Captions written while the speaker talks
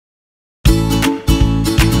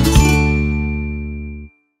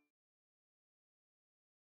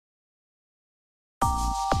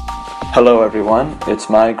Hello everyone, it's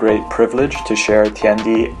my great privilege to share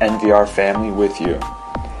Tiandy Nvr family with you.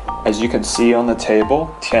 As you can see on the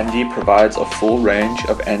table, Tiandy provides a full range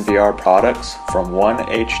of Nvr products from 1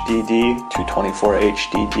 HDD to 24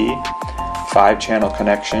 HDD, 5-channel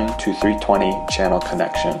connection to 320 channel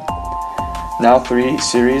connection. Now 3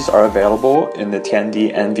 series are available in the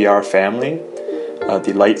Tiandy Nvr family.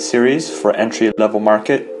 The Lite series for entry-level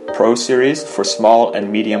market, Pro series for small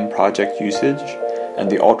and medium project usage, and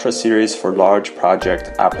the Ultra series for large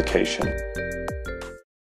project application.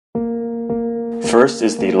 First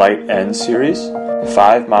is the Lite N series.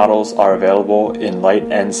 5 models are available in Lite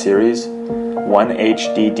N series, 1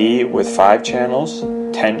 HDD with 5 channels,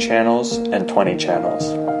 10 channels, and 20 channels.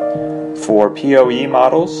 For PoE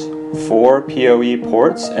models, 4 PoE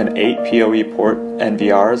ports and 8 PoE port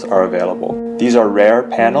NVRs are available. These are rare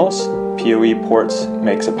panels. PoE ports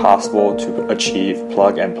makes it possible to achieve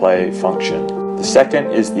plug-and-play function. The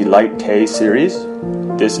second is the Lite K series.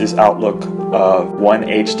 This is outlook of 1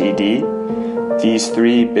 HDD. These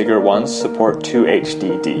 3 bigger ones support 2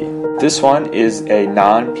 HDD. This one is a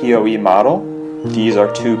non-PoE model. These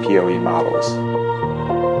are 2 PoE models.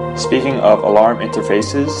 Speaking of alarm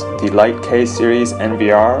interfaces, the Lite K series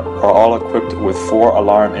NVR are all equipped with 4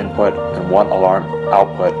 alarm input and 1 alarm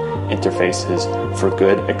output interfaces for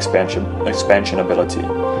good expansionability.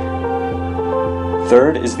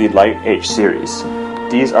 Third is the Lite H series.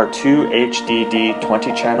 These are 2 HDD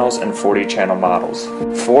 20 channels and 40 channel models.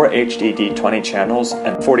 4 HDD 20 channels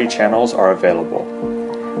and 40 channels are available.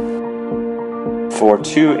 For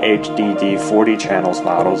 2 HDD 40 channels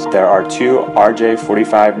models, there are 2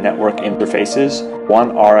 RJ45 network interfaces,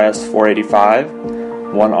 1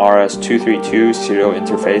 RS485, 1 RS232 serial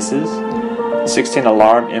interfaces, 16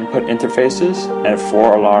 alarm input interfaces, and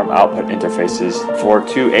 4 alarm output interfaces. For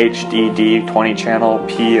 2 HDD 20 channel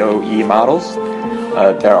PoE models,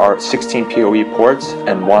 there are 16 PoE ports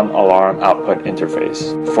and 1 alarm output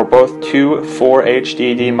interface. For both 2 4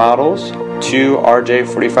 HDD models, 2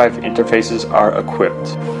 RJ45 interfaces are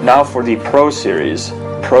equipped. Now for the Pro series.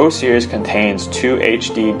 Pro series contains 2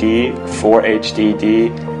 HDD, 4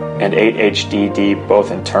 HDD, and 8 HDD,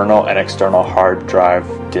 both internal and external hard drive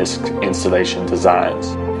disk installation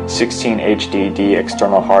designs. 16 HDD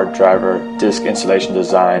external hard driver disk installation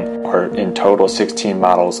design are in total 16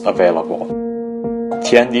 models available.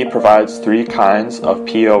 Tiandy provides 3 kinds of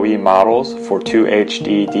PoE models for 2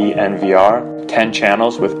 HDD NVR, 10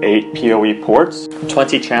 channels with 8 PoE ports,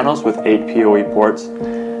 20 channels with 8 PoE ports,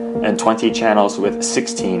 and 20 channels with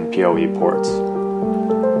 16 PoE ports.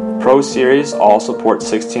 Pro series all support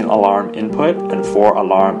 16 alarm input and 4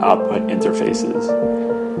 alarm output interfaces.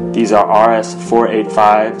 These are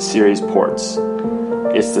RS485 series ports.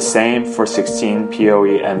 It's the same for 16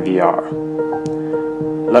 PoE NVR.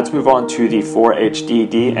 Let's move on to the 4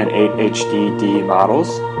 HDD and 8 HDD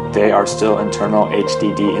models. They are still internal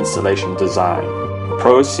HDD installation design.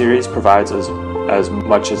 Pro series provides as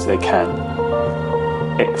much as they can.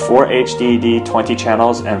 4 HDD 20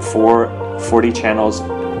 channels and 4 40 channels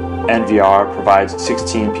NVR provides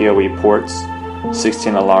 16 PoE ports,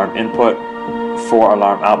 16 alarm input, 4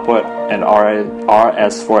 alarm output, and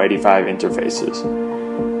RS485 interfaces.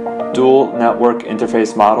 Dual network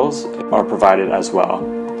interface models are provided as well.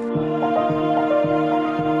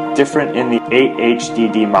 Different in the 8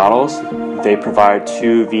 HDD models, they provide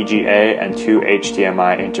 2 VGA and 2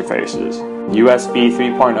 HDMI interfaces. USB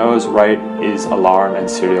 3.0's right is alarm and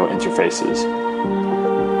serial interfaces.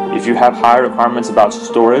 If you have high requirements about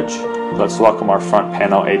storage, let's welcome our front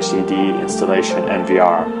panel HDD installation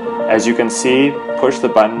NVR. As you can see, push the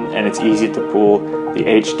button and it's easy to pull the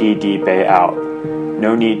HDD bay out.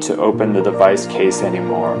 No need to open the device case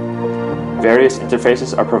anymore. Various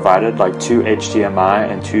interfaces are provided like 2 HDMI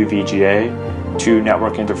and 2 VGA, 2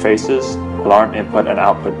 network interfaces, alarm input and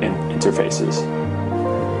output interfaces.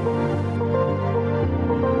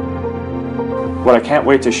 What I can't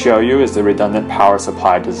wait to show you is the redundant power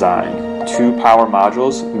supply design. 2 power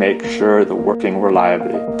modules make sure they're working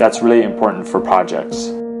reliably. That's really important for projects.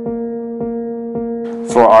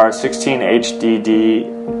 For our 16 HDD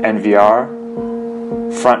NVR,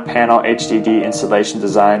 front panel HDD installation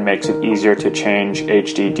design makes it easier to change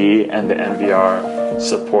HDD, and the NVR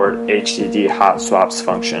support HDD hot swaps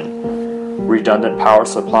function. Redundant power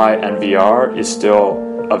supply NVR is still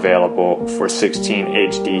available for 16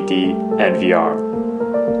 HDD NVR.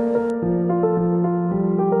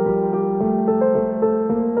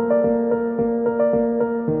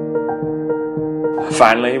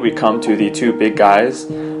 Finally, we come to the 2 big guys,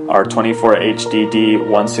 our 24 HDD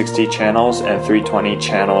 160 channels and 320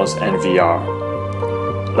 channels NVR.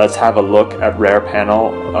 Let's have a look at rear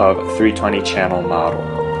panel of 320 channel model.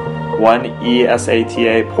 1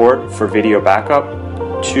 eSATA port for video backup,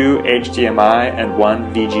 2 HDMI and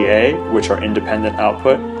 1 VGA, which are independent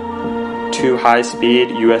output, 2 high-speed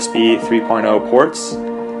USB 3.0 ports,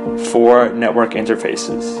 4 network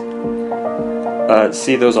interfaces.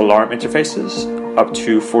 See those alarm interfaces, up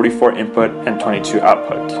to 44 input and 22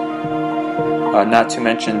 output. Not to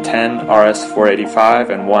mention 10 RS-485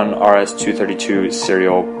 and 1 RS-232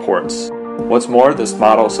 serial ports. What's more, this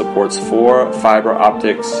model supports 4 fiber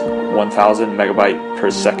optics 1000 megabyte per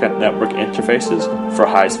second network interfaces for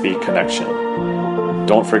high-speed connection.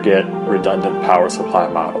 Don't forget redundant power supply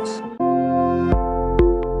models.